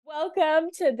Welcome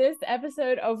to this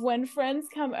episode of When Friends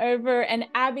Come Over. And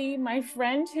Abby, my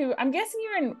friend, who I'm guessing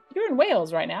you're in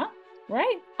Wales right now,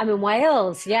 right? I'm in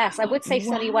Wales. Yes, I would say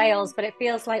sunny Wow. Wales, but it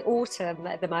feels like autumn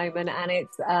at the moment, and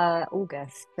it's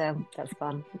August, so that's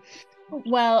fun.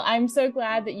 Well, I'm so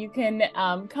glad that you can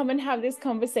come and have this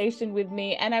conversation with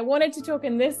me. And I wanted to talk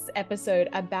in this episode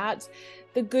about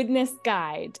the goodness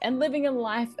guide and living a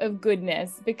life of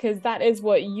goodness, because that is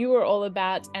what you are all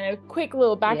about. And a quick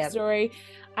little Yeah. backstory.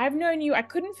 I've known you, I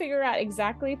couldn't figure out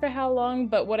exactly for how long,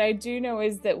 but what I do know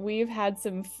is that we've had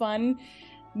some fun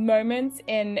moments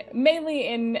in mainly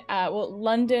in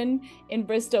London, in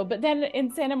Bristol, but then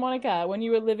in Santa Monica when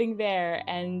you were living there.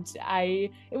 And I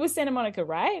it was Santa Monica,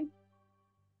 right?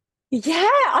 Yeah,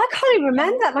 I can't even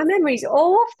remember. My memory's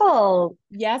awful.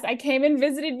 Yes, I came and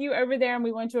visited you over there, and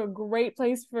we went to a great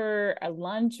place for a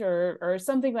lunch or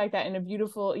something like that in a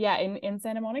beautiful, yeah, in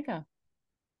Santa Monica.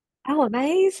 Oh,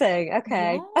 amazing.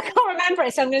 Okay. I Yeah. can't remember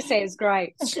it, so I'm going to say it's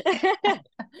great.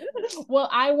 Well,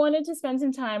 I wanted to spend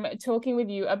some time talking with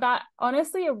you about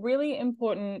honestly a really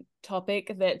important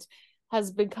topic that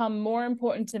has become more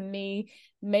important to me,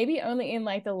 maybe only in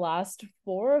like the last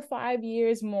 4 or 5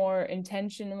 years, more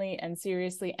intentionally and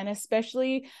seriously. And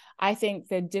especially, I think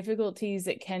the difficulties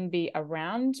that can be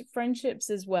around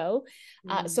friendships as well.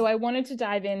 So Mm. I wanted to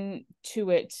dive into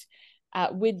it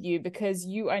with you, because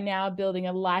you are now building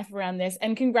a life around this.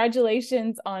 And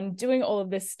congratulations on doing all of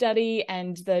this study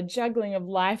and the juggling of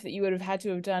life that you would have had to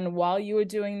have done while you were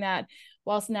doing that,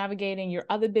 whilst navigating your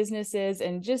other businesses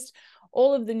and just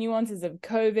all of the nuances of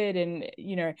COVID and,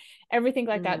 everything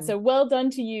like that. Mm. So well done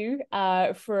to you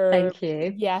for, Thank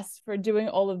you. yes, for doing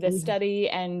all of this Mm. study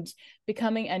and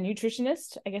becoming a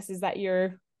nutritionist. I guess, is that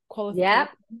your qualification? Yeah,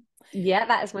 yeah,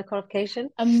 that is my qualification.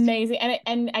 Amazing.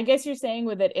 And I guess you're saying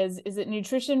with it is it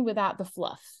nutrition without the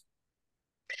fluff?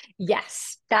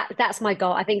 Yes, that's my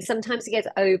goal. I think sometimes it gets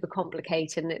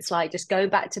overcomplicated and it's like just going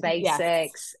back to Yes,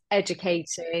 basics,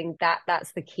 educating,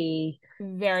 that's the key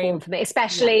very, form for me, yeah,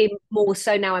 especially more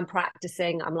so now I'm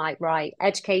practicing. I'm like, right,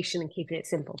 education and keeping it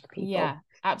simple for yeah, people.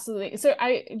 absolutely. So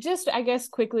I guess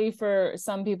quickly, for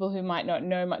some people who might not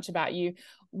know much about you,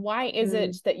 why is Mm.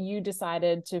 it that you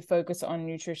decided to focus on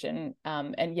nutrition?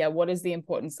 And yeah, what is the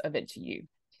importance of it to you?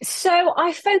 So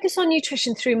I focus on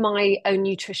nutrition through my own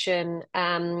nutrition,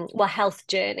 health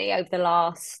journey over the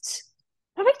last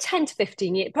probably 10 to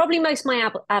 15 years, probably most of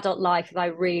my adult life, if I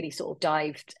really sort of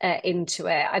dived into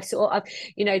it.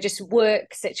 Just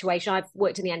work situation. I've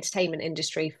worked in the entertainment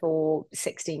industry for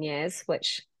 16 years,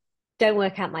 which don't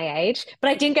work out my age, but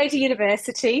I didn't go to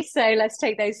university, so let's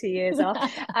take those 2 years off.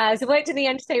 So I worked in the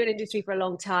entertainment industry for a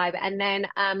long time, and then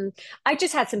I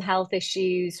just had some health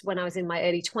issues when I was in my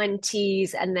early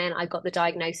 20s, and then I got the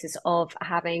diagnosis of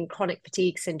having chronic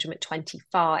fatigue syndrome at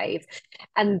 25,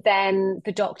 and then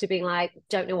the doctor being like,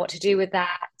 "Don't know what to do with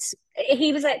that."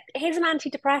 He was like, "Here's some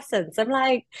antidepressants." I'm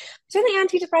like, "I don't think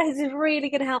antidepressants is really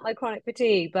going to help my chronic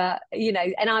fatigue," but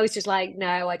and I was just like,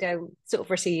 "No, I don't sort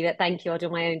of receive it. Thank you. I'll do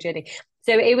my own journey."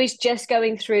 So it was just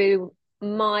going through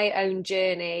my own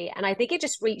journey. And I think it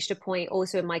just reached a point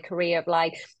also in my career of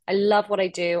like, I love what I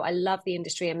do. I love the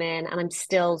industry I'm in, and I'm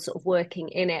still sort of working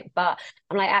in it. But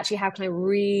I'm like, actually, how can I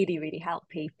really, really help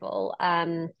people?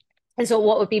 And so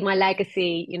what would be my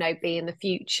legacy, be in the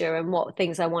future, and what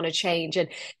things I want to change. And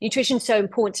nutrition's so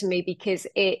important to me because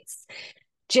it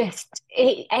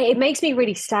makes me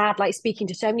really sad, like speaking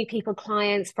to so many people,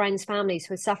 clients, friends, families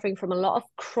who are suffering from a lot of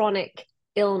chronic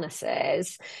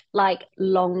illnesses like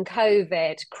long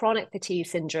COVID, chronic fatigue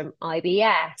syndrome,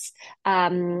 IBS,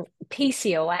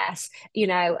 PCOS,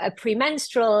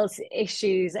 premenstrual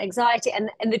issues, anxiety, and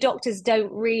the doctors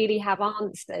don't really have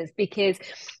answers because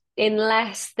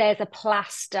unless there's a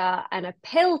plaster and a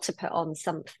pill to put on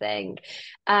something,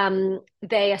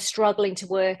 they are struggling to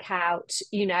work out,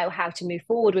 how to move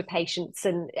forward with patients,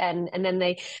 and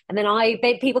then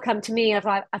people come to me and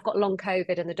I've got long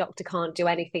COVID and the doctor can't do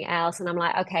anything else, and I'm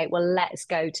like, okay, well, let's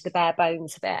go to the bare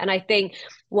bones of it. And I think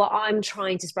what I'm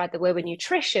trying to spread the word with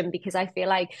nutrition, because I feel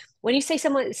like when you say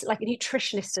someone's like a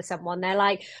nutritionist to someone, they're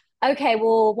like, okay,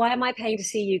 well, why am I paying to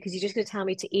see you? Because you're just going to tell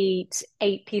me to eat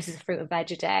 8 pieces of fruit and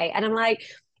veg a day. And I'm like,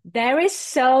 there is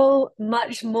so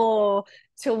much more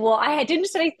to what I didn't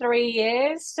study 3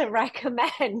 years to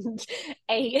recommend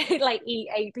eat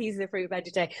 8 pieces of fruit and veg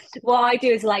a day. What I do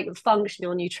is like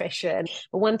functional nutrition.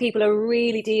 But when people are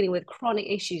really dealing with chronic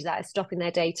issues that are stopping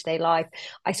their day-to-day life,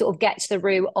 I sort of get to the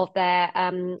root of their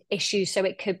issues. So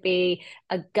it could be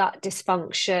a gut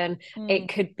dysfunction, Mm. it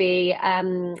could be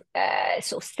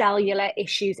sort of cellular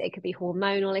issues, it could be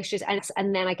hormonal issues,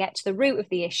 and then I get to the root of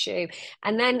the issue,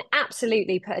 and then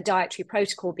absolutely put a dietary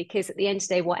protocol, because at the end of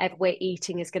the day, whatever we're eating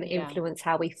eating is going to Yeah. influence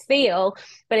how we feel,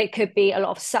 but it could be a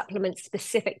lot of supplements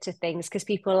specific to things, because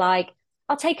people are like,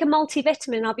 I'll take a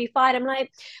multivitamin and I'll be fine. I'm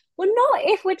like, well, not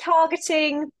if we're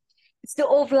targeting sort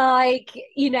of like,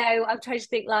 I'm trying to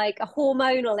think like a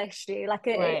hormonal issue, like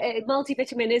Right. a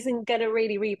multivitamin isn't going to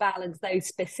really rebalance those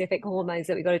specific hormones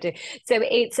that we've got to do. So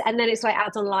and then it's like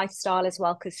adds on lifestyle as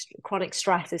well, because chronic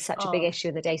stress is such a big Oh, issue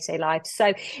in the day-to-day life.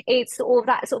 So it's all of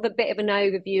that, sort of a bit of an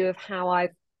overview of how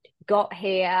I've got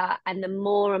here. And the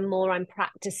more and more I'm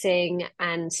practicing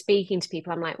and speaking to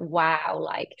people, I'm like, wow,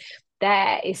 like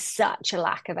there is such a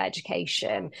lack of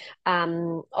education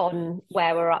on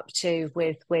where we're up to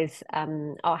with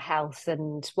our health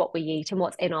and what we eat and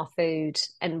what's in our food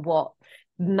and what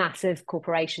massive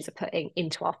corporations are putting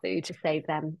into our food to save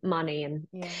them money, and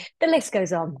yeah. the list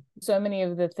goes on. So many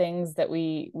of the things that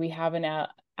we have in our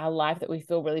life that we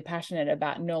feel really passionate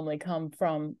about normally come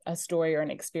from a story or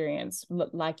an experience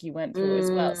like you went through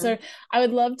as well. So I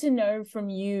would love to know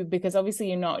from you, because obviously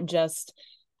you're not just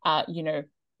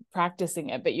practicing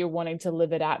it, but you're wanting to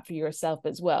live it out for yourself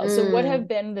as well. So what have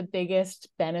been the biggest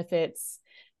benefits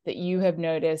that you have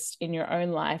noticed in your own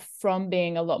life from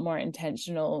being a lot more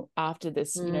intentional after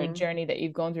this, journey that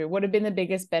you've gone through? What have been the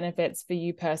biggest benefits for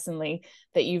you personally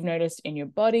that you've noticed in your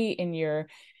body, in your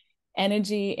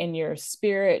energy, in your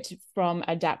spirit, from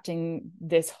adapting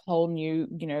this whole new,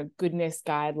 goodness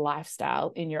guide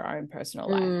lifestyle in your own personal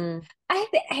life? I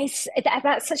think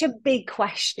that's such a big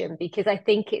question, because I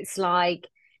think it's like,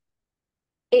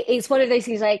 it's one of those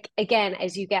things, like, again,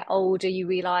 as you get older, you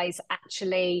realize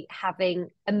actually having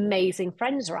amazing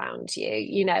friends around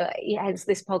you, hence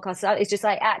this podcast, it's just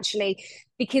like, actually,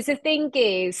 because the thing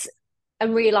is,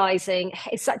 I'm realizing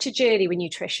it's such a journey with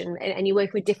nutrition, and you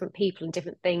work with different people and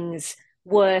different things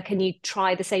work, and you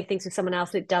try the same things with someone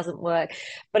else and it doesn't work.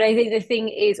 But I think the thing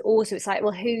is also, it's like,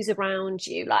 well, who's around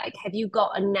you? Like, have you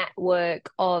got a network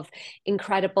of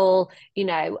incredible,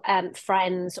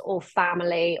 friends or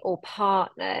family or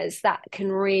partners that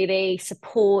can really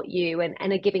support you and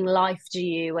are giving life to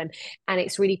you, and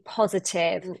it's really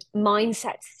positive?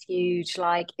 Mindset's huge.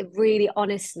 Like, it really,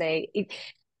 honestly,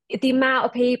 the amount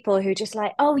of people who just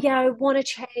like, oh yeah, I want to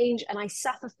change and I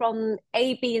suffer from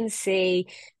A, B, and C,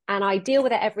 and I deal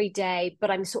with it every day,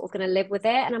 but I'm sort of going to live with it.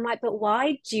 And I'm like, but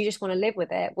why do you just want to live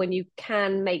with it when you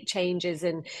can make changes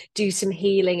and do some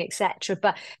healing, etc.?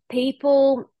 But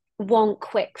people want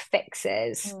quick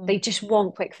fixes. They just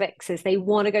want quick fixes. They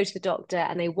want to go to the doctor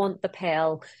and they want the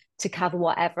pill to cover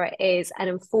whatever it is. And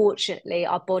unfortunately,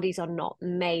 our bodies are not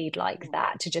made like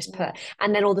that to just put,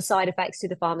 and then all the side effects to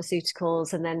the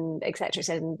pharmaceuticals, and then et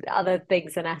cetera, and other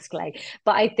things then escalate.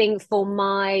 But I think for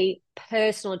my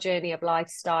personal journey of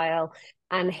lifestyle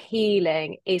and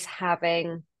healing is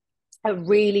having a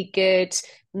really good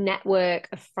network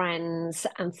of friends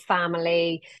and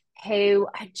family who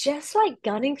are just like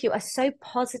gunning for you, are so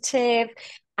positive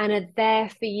and are there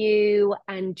for you,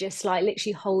 and just like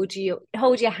literally hold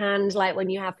your hand, like when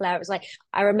you have flare ups. Like,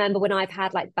 I remember when I've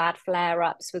had like bad flare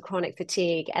ups with chronic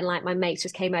fatigue, and like my mates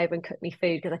just came over and cooked me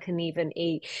food because I couldn't even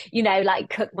eat, like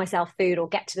cook myself food or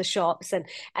get to the shops. And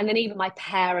then even my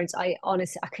parents, I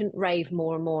honestly, I couldn't rave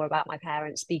more and more about my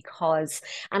parents, because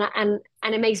and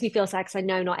it makes me feel sad, because I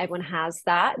know not everyone has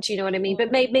that. Do you know what I mean?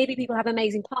 But maybe people have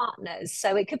amazing partners,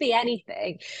 so it could be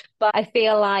anything. But I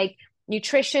feel like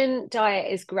nutrition,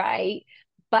 diet is great,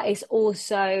 but it's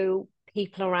also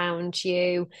people around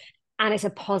you, and it's a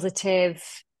positive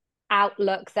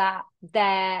outlook that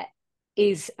there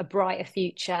is a brighter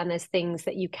future, and there's things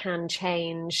that you can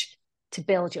change to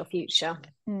build your future.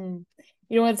 You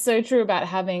know, it's so true about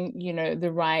having,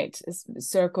 the right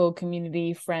circle,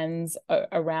 community, friends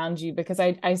around you, because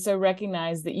I so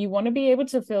recognize that you want to be able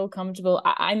to feel comfortable.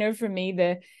 I know for me,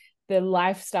 the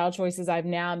lifestyle choices I've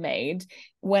now made,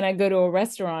 when I go to a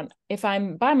restaurant, if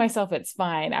I'm by myself, it's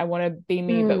fine. I want to be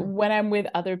me. But when I'm with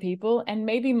other people, and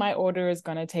maybe my order is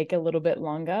going to take a little bit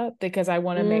longer, because I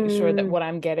want to make sure that what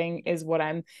I'm getting is what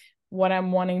I'm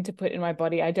wanting to put in my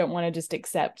body. I don't want to just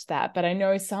accept that. But I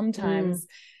know sometimes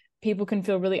people can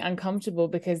feel really uncomfortable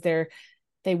because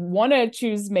they want to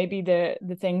choose maybe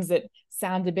the things that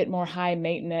sound a bit more high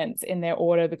maintenance in their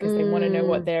order, because they want to know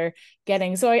what they're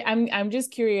getting. So I'm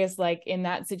just curious, like, in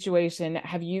that situation,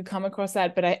 have you come across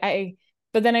that? But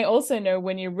then I also know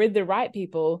when you're with the right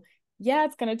people, yeah,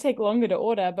 it's going to take longer to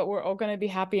order, but we're all going to be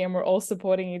happy and we're all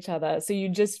supporting each other. So you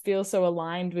just feel so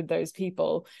aligned with those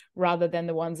people, rather than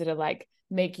the ones that are like,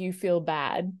 make you feel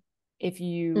bad if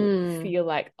you feel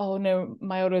like, oh no,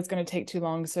 my order is going to take too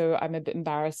long, so I'm a bit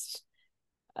embarrassed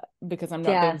because I'm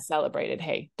not being celebrated.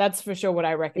 Hey, that's for sure what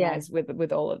I recognize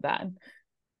with all of that.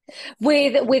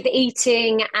 With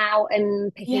eating out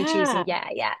and picking and Yeah. choosing,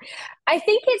 yeah. I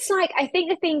think it's like, I think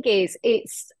the thing is,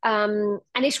 it's and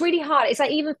it's really hard. It's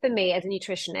like, even for me as a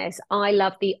nutritionist, I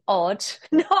love the odd,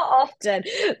 not often,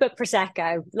 but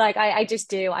prosecco. Like, I just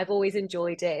do. I've always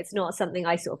enjoyed it. It's not something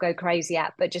I sort of go crazy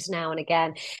at, but just now and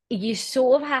again, you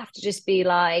sort of have to just be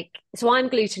like, so I'm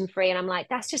gluten free, and I'm like,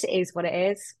 that's just, it is what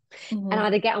it is, and Hmm.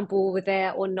 either get on board with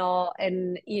it or not.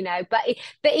 And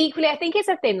but equally, I think it's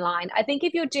a thin line. I think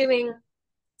if you're doing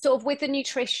sort of with the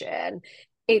nutrition,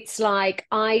 it's like,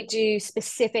 I do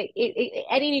specific,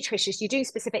 any nutritionist, you do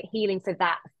specific healing for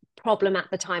that problem at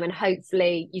the time, and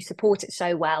hopefully you support it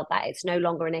so well that it's no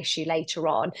longer an issue later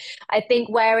on. I think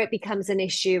where it becomes an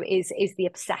issue is the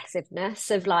obsessiveness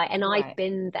of like, and I've Right.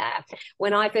 been there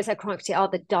when I first had chronic fatigue. Oh,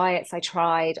 the diets I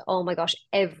tried, oh my gosh,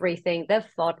 everything, the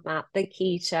FODMAP, the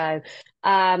keto,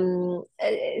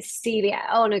 celiac,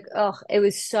 oh no, oh, it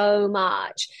was so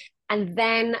much. And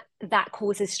then that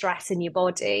causes stress in your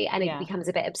body, and it Yeah. becomes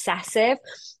a bit obsessive.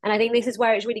 And I think this is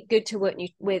where it's really good to work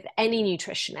with any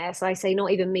nutritionist. I say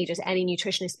not even me, just any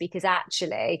nutritionist, because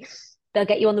actually they'll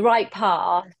get you on the right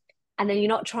path, and then you're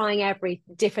not trying every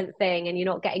different thing, and you're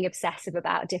not getting obsessive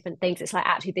about different things. It's like,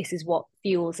 actually, this is what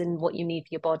fuels and what you need for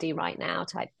your body right now,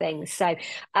 type thing. So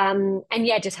and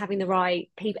yeah, just having the right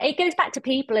people. It goes back to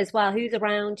people as well, who's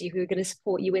around you, who are going to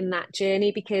support you in that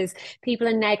journey, because people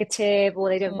are negative or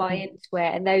they don't buy Mm. into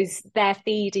it, and they're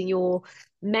feeding your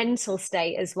mental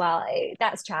state as well.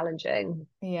 That's challenging.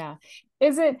 Yeah.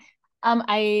 Is it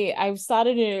I've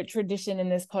started a tradition in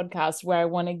this podcast where I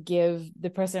want to give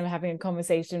the person I'm having a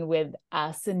conversation with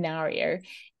a scenario.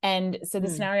 And so the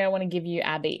Mm. scenario I want to give you,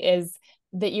 Abby, is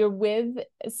that you're with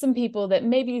some people that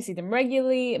maybe you see them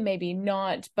regularly, maybe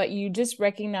not, but you just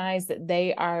recognize that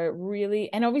they are really,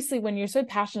 and obviously when you're so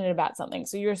passionate about something,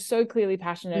 so you're so clearly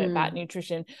passionate about Mm.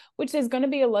 nutrition, which there's going to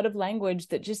be a lot of language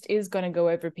that just is going to go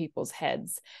over people's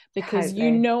heads because you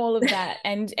Totally. know all of that,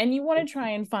 and you want to try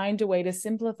and find a way to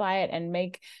simplify it and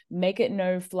make it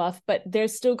no fluff, but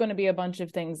there's still going to be a bunch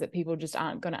of things that people just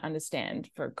aren't going to understand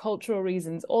for cultural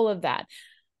reasons, all of that.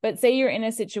 But say you're in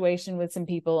a situation with some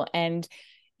people and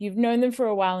you've known them for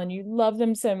a while and you love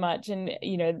them so much, and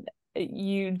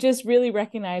you just really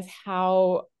recognize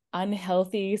how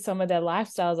unhealthy some of their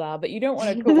lifestyles are, but you don't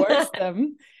want to coerce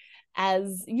them,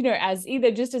 as as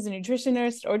either just as a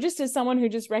nutritionist or just as someone who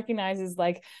just recognizes,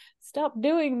 like, stop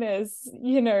doing this.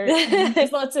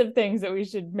 There's lots of things that we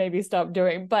should maybe stop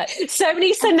doing, but So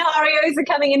many scenarios are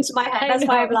coming into my head. I That's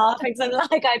why know. I'm laughing. So I'm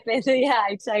like, I've been, yeah,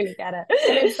 I totally get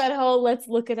And it's it. that whole, let's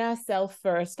look at ourselves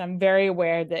first. I'm very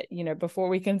aware that, before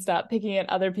we can start picking at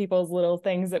other people's little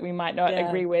things that we might not Yeah.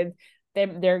 agree with,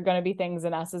 there are going to be things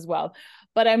in us as well.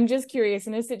 But I'm just curious,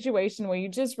 in a situation where you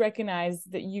just recognize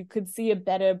that you could see a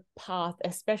better path,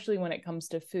 especially when it comes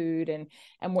to food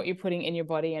and what you're putting in your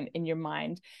body and in your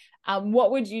mind.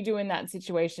 What would you do in that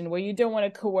situation where you don't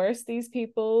want to coerce these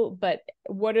people, but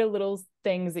what are little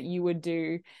things that you would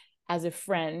do as a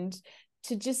friend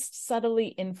to just subtly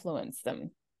influence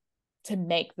them to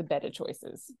make the better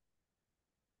choices?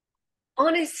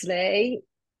 Honestly,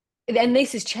 and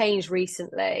this has changed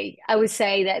recently. I would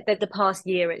say that the past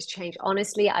year it's changed.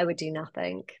 Honestly, I would do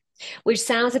nothing, which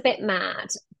sounds a bit mad,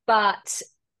 but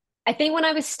I think when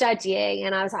I was studying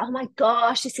and I was like, oh my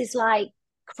gosh, this is like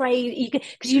crazy.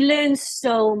 Because you learn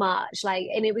so much. Like,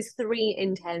 and it was 3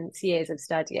 intense years of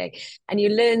studying, and you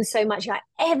learn so much. You're like,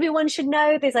 everyone should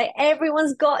know this. Like,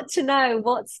 everyone's got to know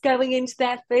what's going into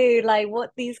their food, like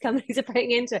what these companies are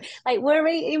putting into it. Like, we're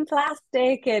eating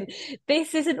plastic, and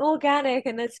this isn't organic,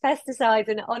 and there's pesticides.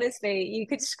 And honestly, you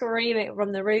could scream it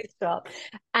from the rooftop.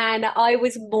 And I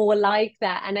was more like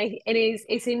that. And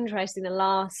it's interesting. The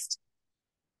last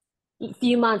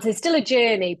few months. It's still a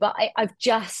journey, but I've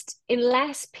just,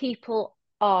 unless people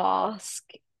ask,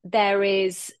 there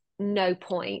is no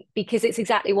point, because it's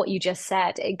exactly what you just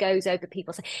said. It goes over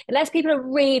people's, unless people are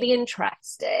really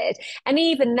interested. And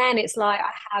even then, it's like,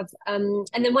 I have, and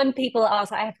then when people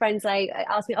ask, I have friends like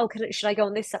ask me, oh, should I go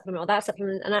on this supplement or that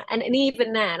supplement? And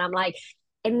even then, I'm like,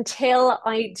 until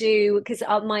I do, because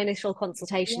my initial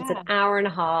consultation's an Yeah. hour and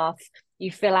a half.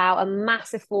 You fill out a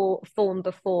massive form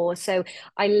before. So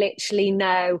I literally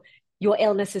know your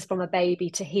illness is from a baby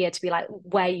to here, to be like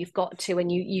where you've got to,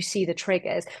 and you see the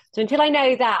triggers. So until I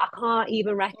know that, I can't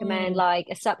even recommend Mm. like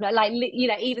a supplement, like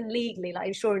even legally, like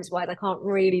insurance wise, I can't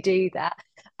really do that.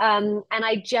 And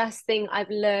I just think I've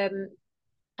learned,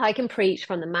 I can preach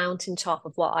from the mountaintop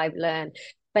of what I've learned.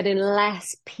 But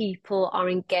unless people are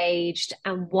engaged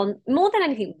and want, more than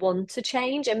anything, want to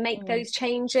change and make Mm. those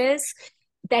changes,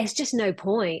 there's just no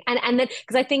point. And then,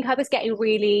 because I think I was getting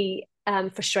really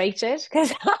frustrated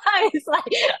because I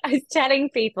was telling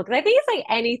people, because I think it's like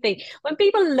anything, when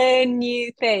people learn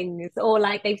new things or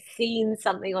like they've seen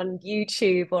something on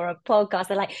YouTube or a podcast,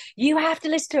 they're like, you have to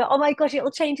listen to it. Oh my gosh,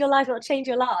 it'll change your life, it'll change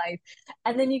your life.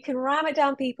 And then you can ram it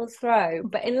down people's throat,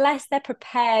 but unless they're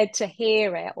prepared to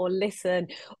hear it or listen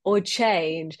or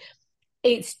change,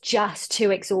 it's just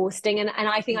too exhausting. And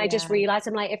I think I just Yeah. realized,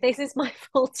 I'm like, if this is my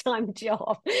full-time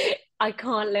job, I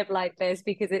can't live like this,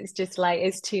 because it's just like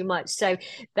it's too much. So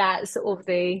that's sort of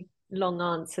the long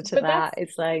answer to But that.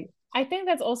 It's like, I think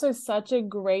that's also such a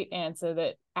great answer,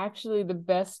 that actually the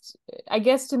best, I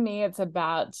guess to me, it's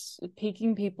about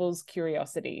piquing people's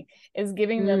curiosity, is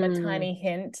giving them a mm, tiny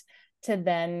hint to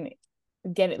then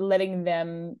empowering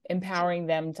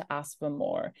them to ask for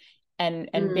more. And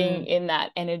being mm, in that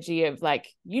energy of like,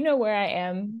 you know where I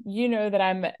am, you know that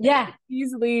I'm yeah,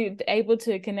 easily able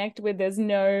to connect with. There's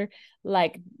no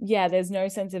like, yeah, there's no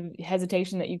sense of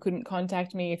hesitation that you couldn't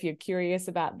contact me if you're curious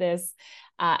about this.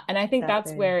 And I think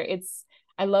that's exactly. where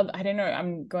I don't know,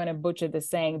 I'm going to butcher this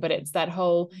saying, but it's that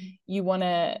whole, you want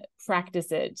to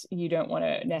practice it, you don't want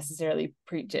to necessarily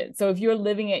preach it. So if you're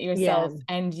living it Yeah. yourself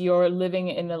and you're living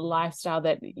in a lifestyle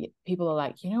that people are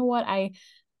like, you know what,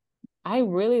 I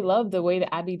really love the way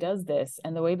that Abby does this,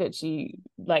 and the way that she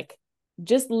like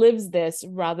just lives this,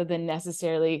 rather than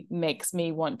necessarily makes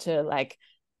me want to like,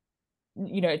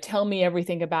 tell me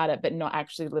everything about it, but not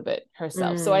actually live it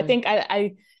herself. So I Mm. think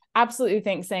I absolutely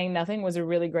think saying nothing was a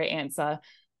really great answer,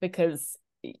 because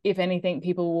if anything,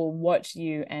 people will watch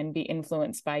you and be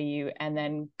influenced by you and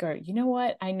then go, you know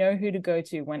what? I know who to go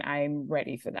to when I'm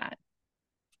ready for that.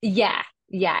 Yeah.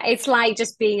 Yeah. It's like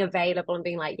just being available and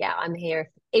being like, yeah, I'm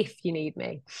here if you need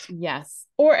me. Yes.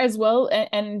 Or as well,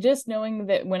 and just knowing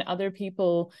that when other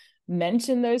people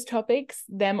mention those topics,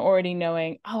 them already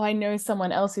knowing, oh, I know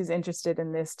someone else who's interested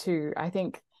in this too. I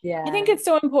think Yeah. it's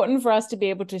so important for us to be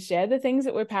able to share the things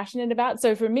that we're passionate about.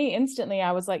 So for me, instantly,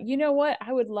 I was like, you know what?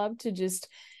 I would love to just,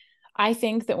 I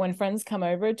think that when friends come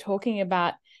over, talking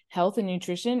about health and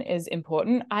nutrition is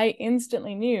important. I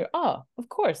instantly knew, oh, of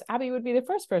course, Abby would be the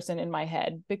first person in my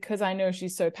head, because I know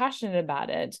she's so passionate about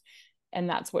it and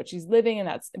that's what she's living.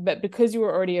 But because you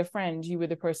were already a friend, you were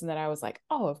the person that I was like,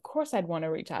 oh, of course I'd want to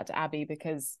reach out to Abby,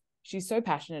 because she's so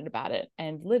passionate about it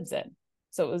and lives it.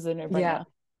 So it was a Yeah. no-brainer.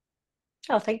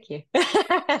 Oh, thank you.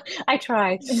 I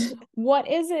try. What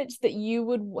is it that you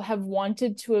would have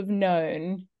wanted to have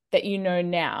known that you know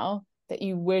now, that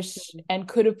you wish and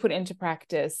could have put into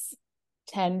practice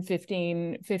 10,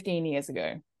 15 years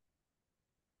ago?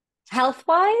 Health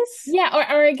wise? Yeah,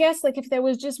 or I guess like if there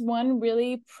was just one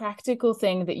really practical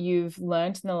thing that you've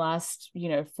learned in the last,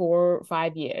 4 or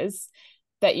 5 years,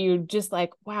 that you just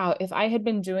like, wow, if I had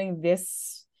been doing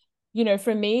this,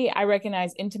 for me, I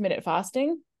recognize intermittent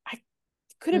fasting. I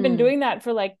could have been Mm, doing that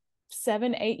for like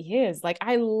 7, 8 years. Like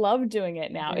I love doing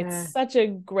it now. It's yeah. such a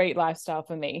great lifestyle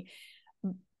for me.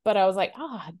 But I was like,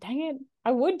 dang it. I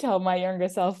would tell my younger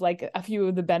self like a few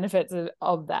of the benefits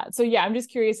of that. So yeah, I'm just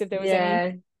curious if there was any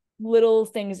Yeah. little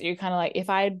things that you're kind of like,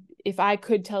 if I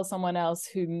could tell someone else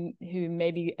who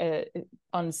maybe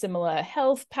on similar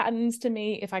health patterns to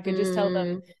me, if I could just tell them,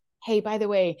 Mm. hey, by the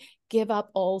way, give up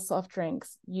all soft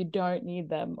drinks, you don't need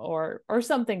them, or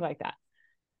something like that.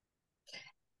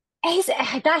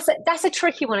 That's a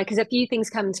tricky one, because a few things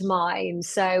come to mind.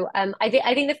 So I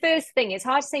think the first thing, it's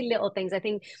hard to say little things. I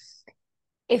think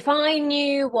if I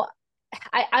knew what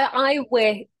I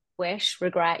wish,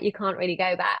 regret, you can't really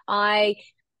go back.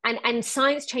 And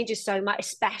science changes so much,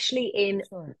 especially in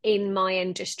Sure. in my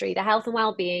industry. The health and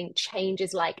well-being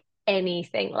changes like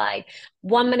anything. Like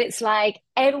 1 minute it's like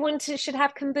everyone should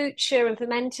have kombucha and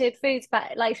fermented foods,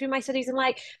 but like through my studies, I'm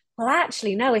like, well,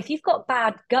 actually, no. If you've got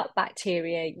bad gut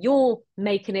bacteria, you're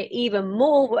making it even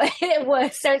more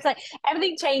worse. So it's like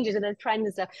everything changes and there's trends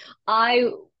and stuff. I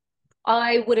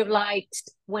I would have liked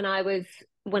when I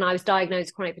was diagnosed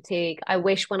with chronic fatigue. I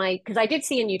wish because I did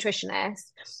see a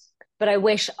nutritionist, but I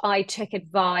wish I took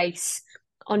advice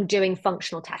on doing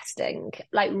functional testing,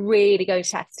 like really go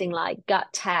testing, like gut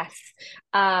tests,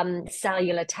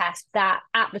 cellular tests. That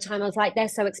at the time I was like, they're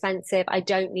so expensive. I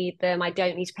don't need them. I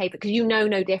don't need to pay for, because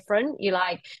no different. You're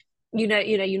like, no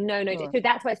different. Sure. So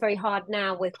that's why it's very hard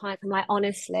now with clients. I'm like,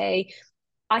 honestly,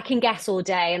 I can guess all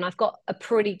day and I've got a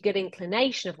pretty good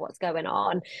inclination of what's going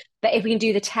on. But if we can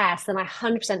do the test, then I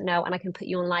 100% know, and I can put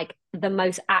you on like the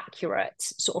most accurate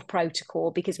sort of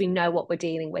protocol, because we know what we're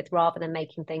dealing with rather than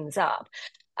making things up.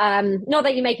 Not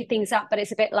that you're making things up, but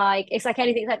it's like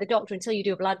anything, it's like the doctor, until you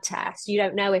do a blood test, you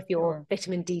don't know if you're Sure.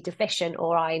 vitamin D deficient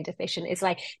or iron deficient. It's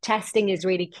like testing is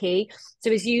really key. So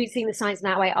it's using the science in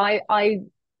that way. I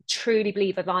truly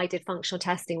believe if I did functional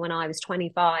testing when I was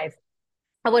 25,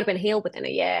 I would have been healed within a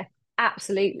year.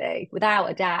 Absolutely, without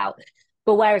a doubt.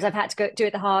 But whereas I've had to go do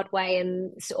it the hard way,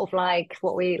 and sort of like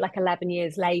what we like 11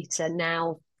 years later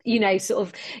now, sort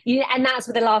of, and that's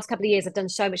for the last couple of years. I've done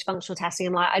so much functional testing.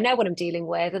 I'm like, I know what I'm dealing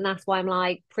with, and that's why I'm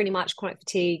like, pretty much chronic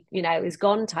fatigue, is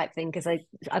gone type thing, because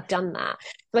I've done that.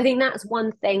 So I think that's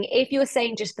one thing. If you're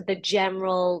saying just for the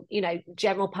general,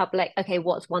 general public, okay,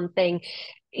 what's one thing?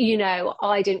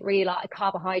 I didn't really like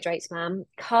carbohydrates, man.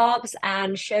 Carbs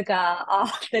and sugar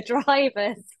are the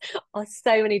drivers of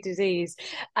so many disease,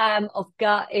 of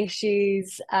gut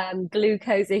issues,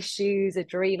 glucose issues,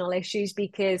 adrenal issues,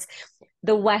 because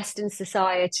the Western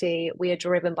society, we are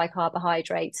driven by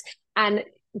carbohydrates. And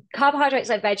carbohydrates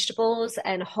like vegetables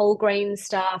and whole grain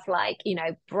stuff like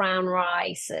brown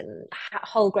rice and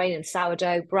whole grain and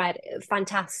sourdough bread,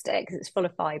 fantastic because it's full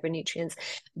of fiber and nutrients.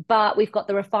 But we've got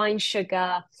the refined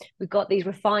sugar, we've got these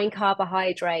refined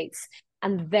carbohydrates,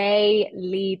 and they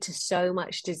lead to so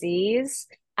much disease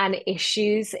and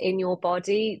issues in your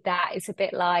body that it's a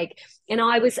bit like, and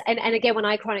I was, and again, when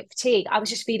I had chronic fatigue, I was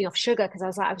just feeding off sugar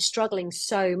because I was struggling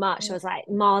so much. I was like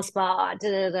Mars bar, da,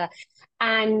 da, da.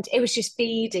 And it was just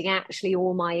feeding actually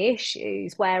all my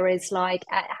issues. Whereas like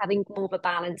having more of a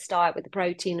balanced diet with the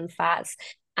protein and fats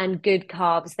and good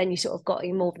carbs, then you sort of got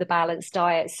more of the balanced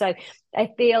diet. So I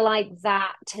feel like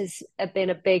that has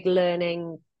been a big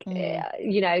learning,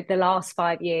 the last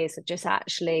 5 years of just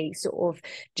actually sort of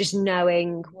just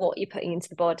knowing what you're putting into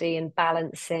the body and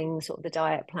balancing sort of the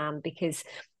diet plan. Because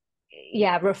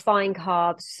refined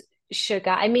carbs, sugar,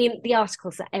 I mean, the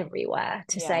articles are everywhere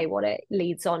to say what it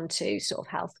leads on to sort of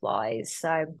health wise.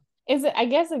 So I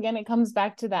guess again it comes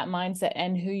back to that mindset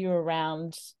and who you're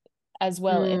around as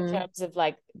well, in terms of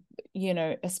like,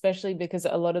 especially because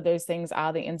a lot of those things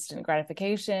are the instant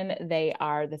gratification. They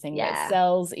are the thing that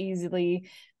sells easily.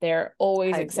 They're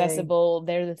always accessible.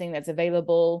 They're the thing that's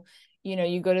available.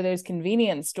 You go to those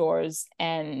convenience stores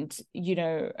and,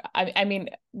 I mean,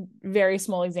 very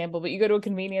small example, but you go to a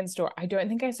convenience store. I don't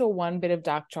think I saw one bit of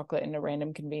dark chocolate in a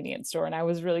random convenience store. And I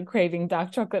was really craving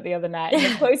dark chocolate the other night.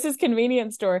 And the closest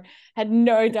convenience store had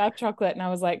no dark chocolate. And I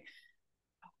was like,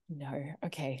 no,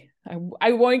 okay,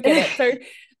 I won't get it. So,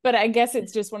 but I guess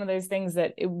it's just one of those things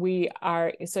that we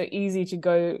are so easy to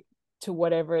go to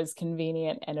whatever is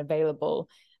convenient and available,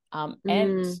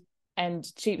 and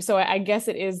cheap. So I guess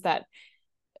it is that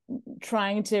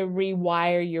trying to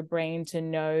rewire your brain to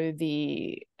know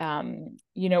the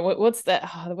what's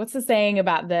the saying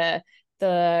about the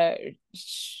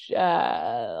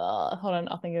hold on,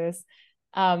 I'll think of this.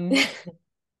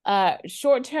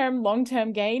 Short-term,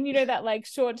 long-term gain, that like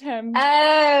short-term,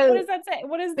 what does that say?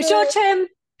 What is the short-term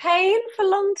pain for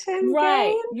long-term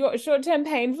gain? Your short-term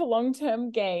pain for long-term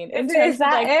gain, in terms of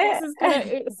like this is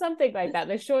gonna something like that,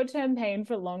 the short-term pain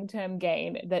for long-term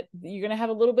gain, that you're gonna have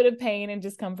a little bit of pain and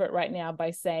discomfort right now by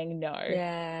saying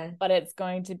no, but it's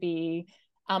going to be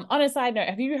on a side note,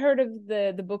 have you heard of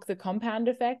the book The Compound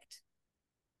Effect?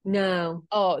 No.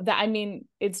 I mean,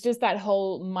 it's just that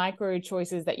whole micro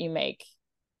choices that you make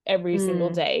every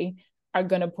single day are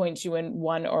going to point you in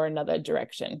one or another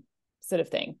direction, sort of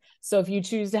thing. So if you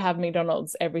choose to have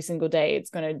McDonald's every single day, it's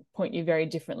going to point you very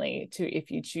differently to if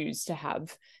you choose to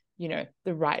have, the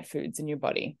right foods in your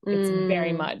body. It's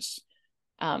very much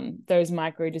those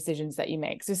micro decisions that you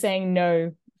make. So saying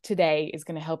no today is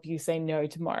going to help you say no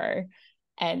tomorrow,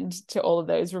 and to all of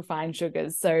those refined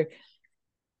sugars. So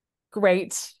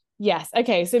great. Yes.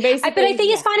 Okay. So basically, but I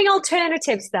think it's finding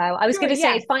alternatives, though. I was going to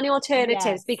say it's finding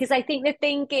alternatives, because I think the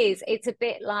thing is, it's a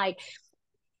bit like,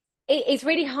 it's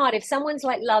really hard if someone's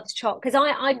like loves chocolate, because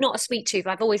I'm not a sweet tooth.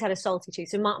 I've always had a salty tooth.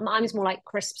 So mine's more like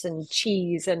crisps and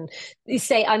cheese, and you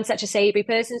say I'm such a savory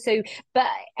person. So, but,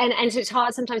 and so it's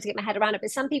hard sometimes to get my head around it,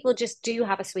 but some people just do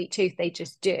have a sweet tooth. They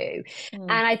just do.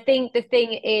 And I think the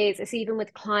thing is, it's even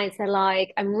with clients, they're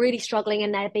like, I'm really struggling,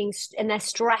 and they're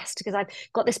stressed because I've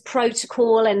got this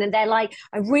protocol, and then they're like,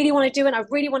 I really want to do it. I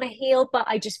really want to heal, but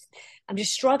I'm just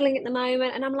struggling at the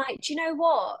moment. And I'm like, do you know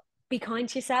what? Be kind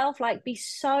to yourself. Like, be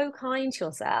so kind to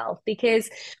yourself, because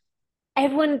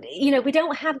everyone, we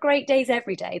don't have great days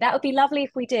every day. That would be lovely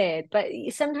if we did, but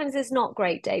sometimes there's not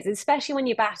great days, especially when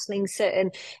you're battling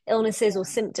certain illnesses or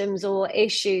symptoms or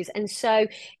issues. And so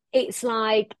it's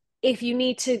like, if you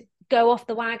need to go off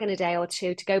the wagon a day or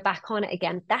two to go back on it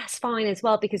again, that's fine as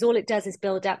well, because all it does is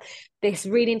build up this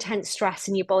really intense stress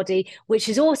in your body, which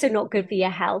is also not good for your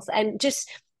health. And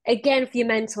just, again, for your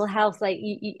mental health, like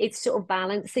it's sort of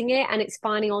balancing it, and it's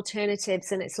finding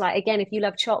alternatives. And it's like, again, if you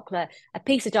love chocolate, a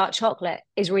piece of dark chocolate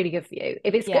is really good for you.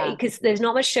 If it's good, because there's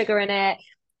not much sugar in it,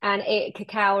 and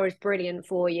cacao is brilliant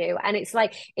for you. And it's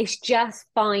like, it's just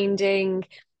finding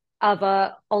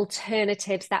other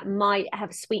alternatives that might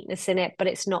have sweetness in it, but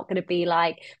it's not going to be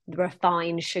like the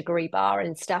refined sugary bar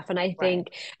and stuff. And I Right.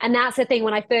 think, and that's the thing,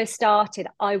 when I first started,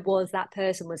 I was that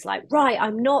person, was like, right,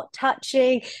 I'm not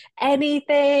touching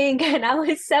anything. And I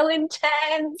was so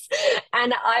intense.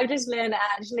 And I just learned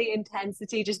that actually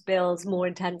intensity just builds more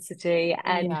intensity.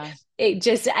 And Yeah. it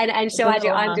just, and It so doesn't actually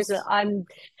last.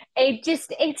 it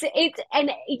just,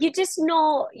 and you just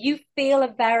not, you feel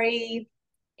a very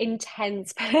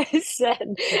intense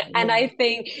person. And Yeah. I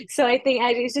think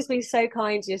it's just being so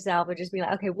kind to yourself and just be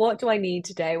like, okay, what do I need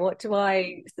today? What do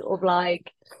I sort of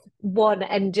like want?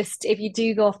 And just, if you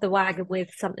do go off the wagon with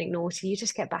something naughty, you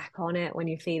just get back on it when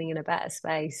you're feeling in a better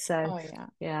space. So Oh yeah.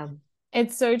 yeah.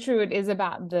 It's so true. It is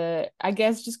about I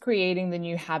guess, just creating the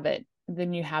new habit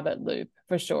loop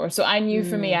for sure. So I knew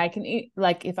for me, Mm, I can eat,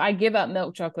 like, if I give up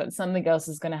milk chocolate, something else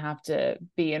is going to have to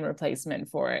be in replacement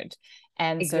for it.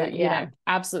 And so, exactly. Yeah.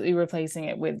 absolutely replacing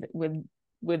it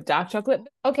with dark chocolate.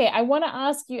 Okay, I want to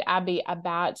ask you, Abby,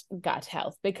 about gut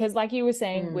health, because like you were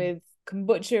saying Mm, with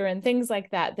kombucha and things like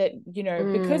that,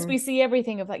 because we mm, see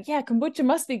everything of like, yeah, kombucha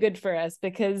must be good for us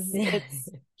because yeah.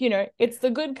 it's the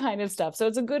good kind of stuff. So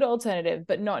it's a good alternative,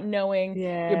 but not knowing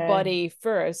your Yeah. body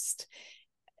first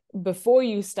before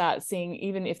you start seeing,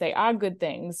 even if they are good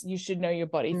things, you should know your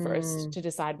body first Mm, to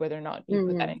decide whether or not you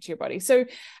put that mm, into your body. So,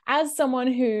 as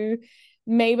someone who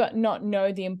may not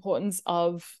know the importance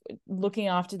of looking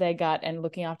after their gut and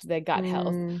looking after their gut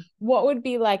health, mm. what would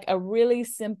be like a really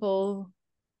simple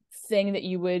thing that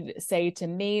you would say to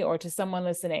me or to someone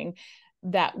listening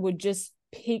that would just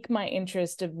pique my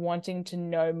interest of wanting to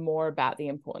know more about the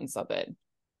importance of it?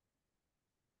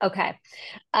 Okay.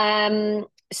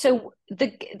 So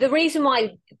the reason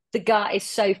why the gut is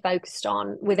so focused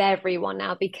on with everyone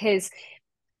now, because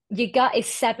your gut is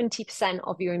 70%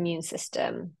 of your immune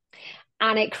system,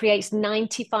 and it creates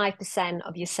 95%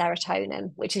 of your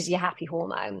serotonin, which is your happy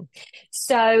hormone.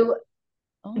 So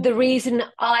Oh, the okay. reason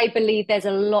I believe there's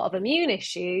a lot of immune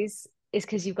issues is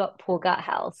because you've got poor gut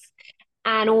health.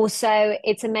 And also,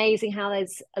 it's amazing how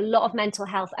there's a lot of mental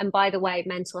health. And by the way,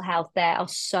 mental health, there are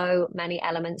so many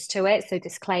elements to it. So,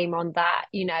 disclaimer on that,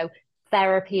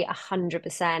 therapy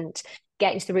 100%,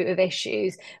 getting to the root of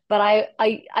issues. But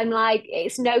I'm like,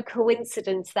 it's no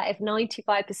coincidence that if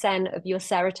 95% of your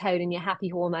serotonin, your happy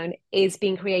hormone, is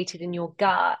being created in your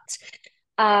gut,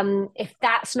 if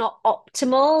that's not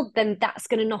optimal, then that's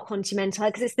going to knock onto your mental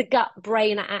health, because it's the gut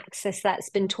brain axis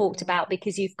that's been talked about,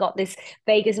 because you've got this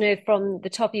vagus nerve from the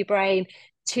top of your brain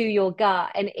to your gut.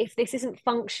 And if this isn't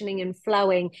functioning and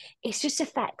flowing, it just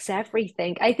affects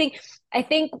everything. I think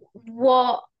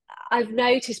what I've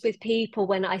noticed with people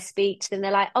when I speak to them,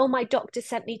 they're like, oh, my doctor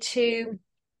sent me to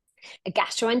a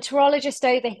gastroenterologist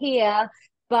over here,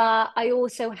 but I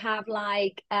also have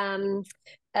like I'm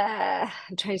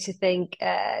trying to think.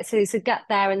 So there's a gut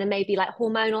there, and then maybe like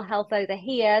hormonal health over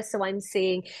here. So I'm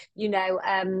seeing, what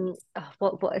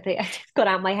are they? It's got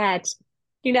out of my head.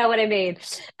 You know what I mean?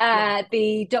 Yeah.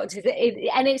 The doctors,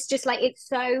 and it's just like, it's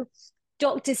so,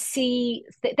 doctors see,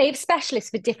 they have specialists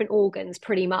for different organs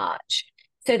pretty much.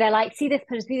 So they're like, see this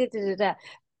person, see this, da, da, da.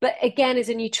 But again, as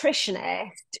a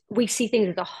nutritionist, we see things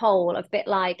as a whole, a bit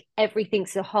like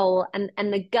everything's a whole. And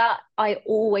the gut, I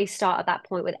always start at that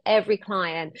point with every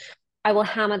client. I will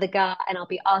hammer the gut, and I'll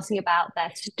be asking about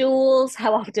their stools,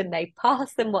 how often they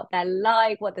pass them, what they're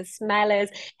like, what the smell is,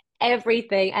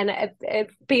 everything. And if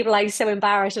people are so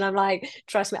embarrassed, and I'm like,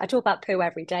 trust me, I talk about poo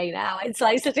every day now. It's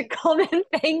like such a common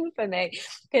thing for me,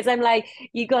 because I'm like,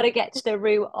 you got to get to the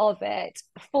root of it.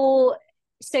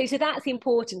 So that's the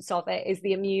importance of it, is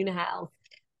the immune health.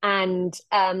 And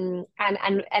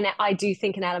I do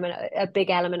think a big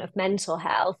element of mental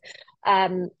health,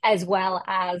 as well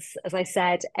as I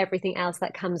said, everything else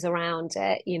that comes around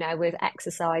it, with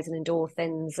exercise and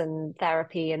endorphins and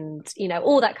therapy and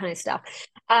all that kind of stuff.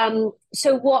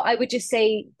 So what I would just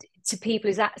say to people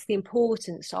is, that's the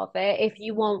importance of it. If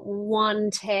you want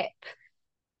one tip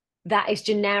that is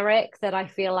generic, that I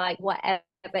feel like whatever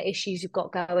issues you've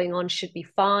got going on should be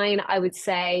fine, I would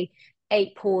say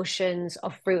 8 portions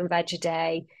of fruit and veg a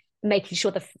day, making sure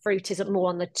the fruit is more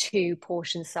on the 2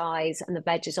 portion size and the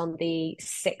veg is on the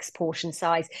 6 portion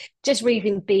size. Just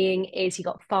reason being is you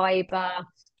got fiber,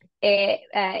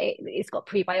 it's got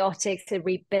prebiotics, it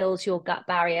rebuilds your gut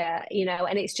barrier,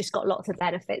 and it's just got lots of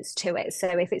benefits to it. So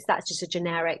if that's just a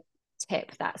generic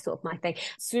tip, that's sort of my thing.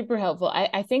 Super helpful.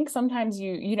 I think sometimes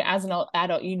as an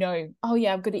adult, oh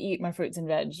yeah, I've got to eat my fruits and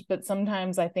veg. But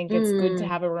sometimes I think it's good to Mm.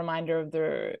 have a reminder of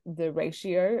the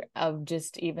ratio of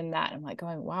just even that. I'm like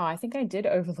going, wow, I think I did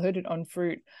overload it on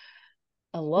fruit.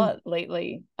 a lot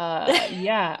lately.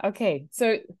 Yeah, okay.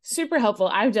 So super helpful.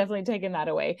 I've definitely taken that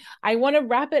away. I want to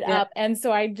wrap it Yeah. up. And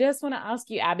so I just want to ask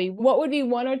you, Abby, what would be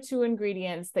one or two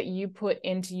ingredients that you put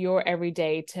into your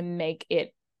everyday to make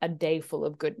it a day full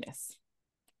of goodness?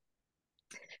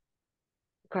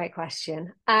 Great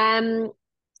question.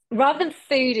 Rather than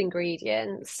food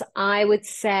ingredients, I would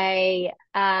say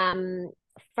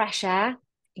fresh air,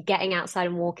 getting outside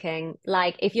and walking.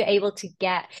 Like if you're able to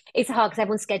get, it's hard because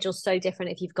everyone's schedule's so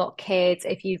different. If you've got kids,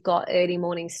 if you've got early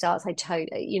morning starts, I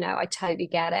totally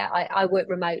get it. I work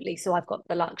remotely, so I've got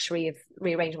the luxury of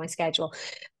rearranging my schedule.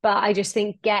 But I just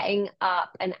think getting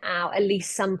up and out at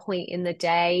least some point in the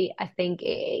day, I think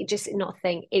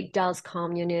it does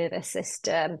calm your nervous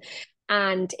system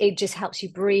and it just helps you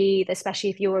breathe,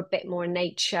 especially if you're a bit more in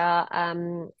nature.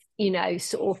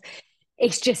 Sort of I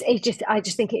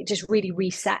just think it just really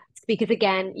resets because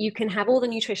again, you can have all the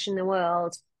nutrition in the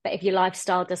world, but if your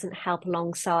lifestyle doesn't help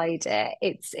alongside it,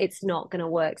 it's not going to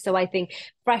work. So I think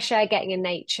fresh air, getting in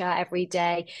nature every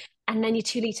day, and then your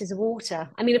 2 liters of water.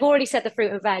 I mean, I've already said the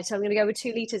fruit and veg, so I'm going to go with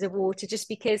 2 liters of water just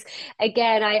because,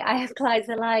 again, I have clients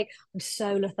that are like, I'm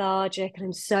so lethargic and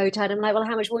I'm so tired. I'm like, well,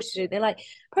 how much water do you do? They're like,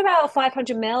 probably about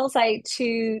 500 mils, like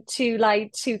two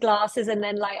glasses and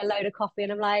then like a load of coffee.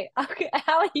 And I'm like, okay,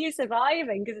 how are you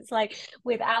surviving? Because it's like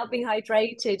without being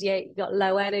hydrated, yeah, you've got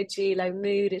low energy, low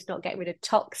mood, it's not getting rid of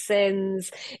toxins.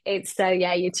 It's so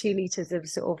yeah, your 2 liters of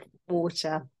sort of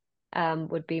water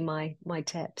would be my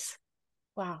tips.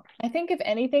 Wow. I think if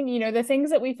anything, the things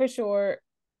that we for sure,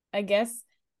 I guess,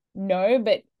 know,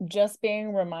 but just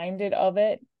being reminded of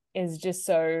it is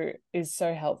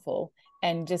so helpful.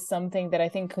 And just something that I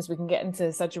think because we can get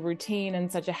into such a routine and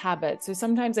such a habit. So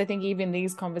sometimes I think even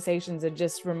these conversations are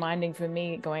just reminding for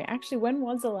me going, actually, when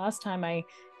was the last time I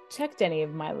checked any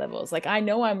of my levels? Like I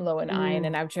know I'm low in iron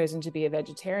and I've chosen to be a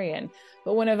vegetarian,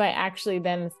 but when have I actually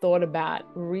then thought about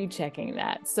rechecking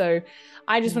that? So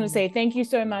I just want to say thank you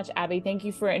so much, Abby. Thank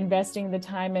you for investing the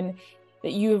time and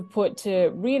that you have put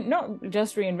to not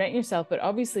just reinvent yourself, but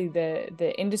obviously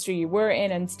the industry you were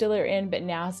in and still are in, but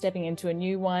now stepping into a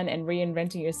new one and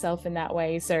reinventing yourself in that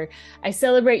way. So I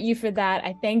celebrate you for that.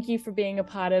 I thank you for being a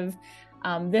part of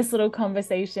this little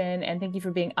conversation and thank you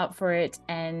for being up for it.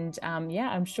 And yeah,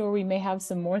 I'm sure we may have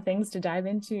some more things to dive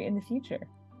into in the future.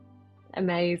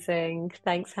 Amazing.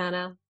 Thanks, Hannah.